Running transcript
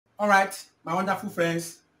All right, my wonderful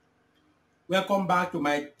friends, welcome back to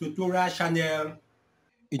my tutorial channel.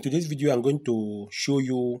 In today's video, I'm going to show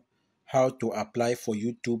you how to apply for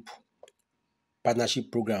YouTube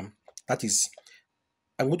partnership program. That is,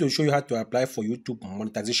 I'm going to show you how to apply for YouTube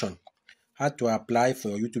monetization, how to apply for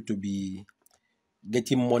your YouTube to be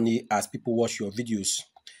getting money as people watch your videos.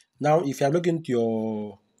 Now, if you are looking to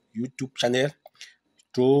your YouTube channel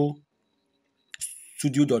through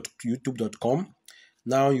studio.youtube.com,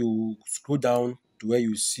 now you scroll down to where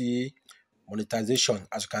you see monetization,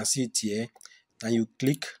 as you can see it here, and you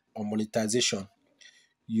click on monetization.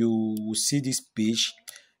 You will see this page.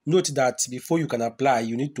 Note that before you can apply,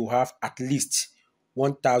 you need to have at least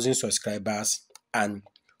 1,000 subscribers and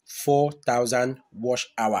 4,000 watch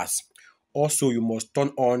hours. Also, you must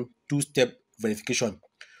turn on two-step verification,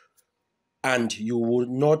 and you will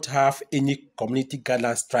not have any community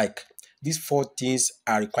guideline strike. These four things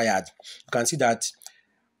are required. You can see that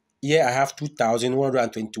here I have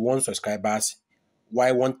 2,121 subscribers,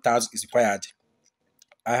 while 1,000 is required.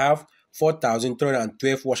 I have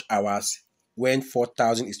 4,312 watch hours when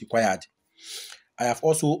 4,000 is required. I have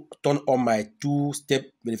also turned on my two-step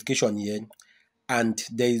verification here, and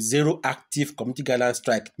there is zero active community guideline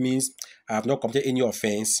strike. It means I have not committed any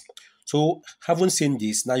offense. So, having seen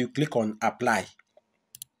this, now you click on apply.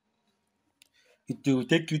 It will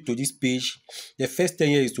take you to this page. The first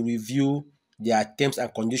thing here is to review their terms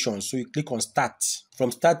and conditions. So you click on start.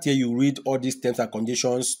 From start here, you read all these terms and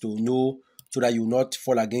conditions to know so that you will not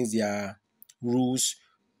fall against their rules.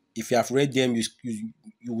 If you have read them, you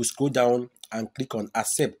will scroll down and click on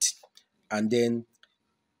accept, and then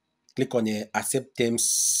click on accept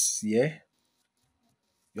terms here.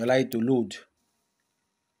 You allow it to load.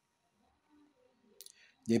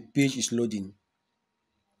 The page is loading.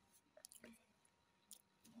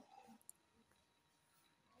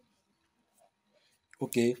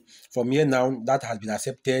 Okay, from here now, that has been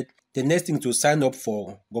accepted. The next thing to sign up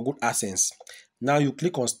for Google AdSense. Now you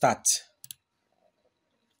click on start.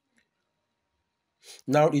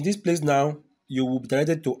 Now in this place now, you will be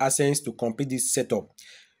directed to AdSense to complete this setup.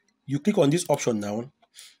 You click on this option now.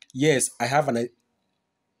 Yes, I have an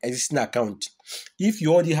existing account. If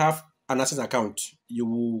you already have an AdSense account, you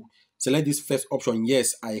will select this first option.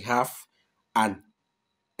 Yes, I have an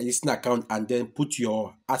existing account, and then put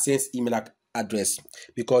your AdSense email address,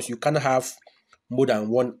 because you can have more than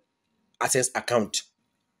one AdSense account.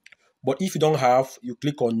 But if you don't have, you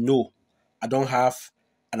click on no, I don't have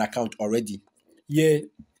an account already. Here,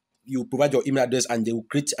 you provide your email address and they will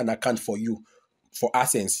create an account for you for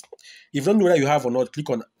AdSense. If you don't know whether you have or not, click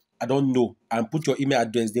on I don't know and put your email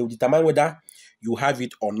address. They will determine whether you have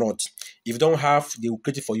it or not. If you don't have, they will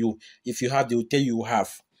create it for you. If you have, they will tell you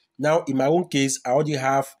have. Now, in my own case, I already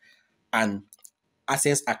have an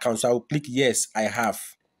AdSense account. So I will click yes, I have.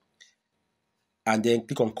 And then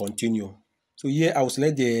click on continue. So here I will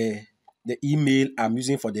select the email I'm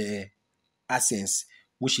using for the AdSense,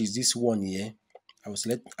 which is this one here. I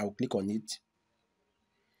will click on it.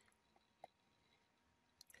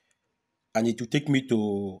 And it will take me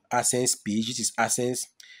to AdSense page. This is AdSense.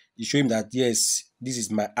 You show him that yes, this is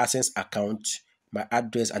my AdSense account, my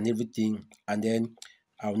address and everything. And then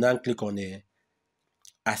I will now click on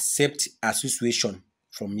accept association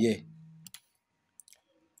from here.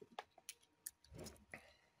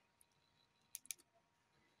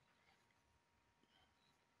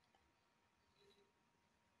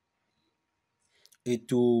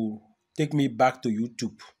 It will take me back to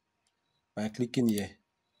YouTube by clicking here.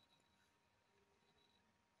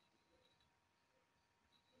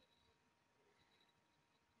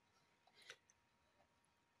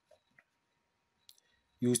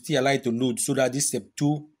 You still allow it to load so that this step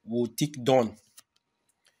 2 will tick done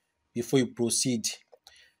before you proceed.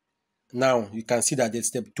 Now you can see that the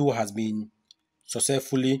step 2 has been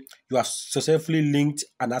you have successfully linked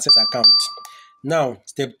an AdSense account. Now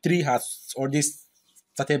step 3 has already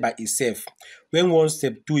started by itself. When once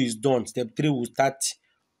step 2 is done, step 3 will start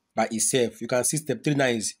by itself. You can see step 3 now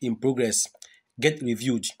is in progress. Get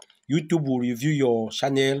reviewed. YouTube will review your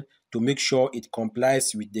channel to make sure it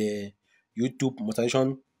complies with the YouTube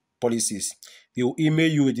monetization policies. They will email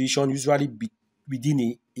you a decision usually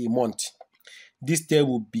within a month. This step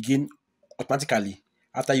will begin automatically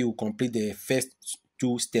after you complete the first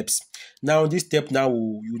 2 steps. Now this step now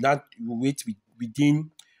you wait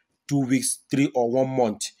within 2 weeks, 3 or 1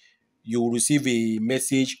 month. You will receive a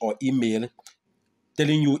message or email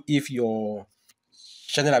telling you if your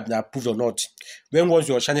channel has been approved or not. When once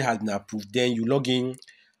your channel has been approved, then you log in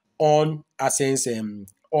on AdSense,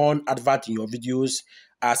 on advert in your videos.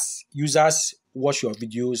 As users watch your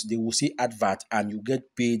videos, they will see advert and you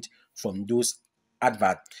get paid from those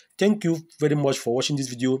advert. Thank you very much for watching this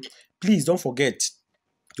video. Please don't forget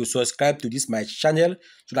to subscribe to this my channel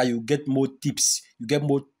so that you get more tips, you get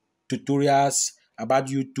more tutorials about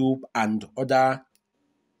YouTube and other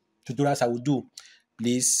tutorials I will do.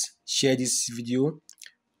 Please share this video,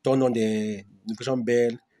 turn on the notification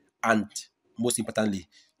bell, and most importantly,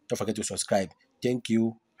 don't forget to subscribe. Thank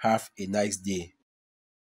you. Have a nice day.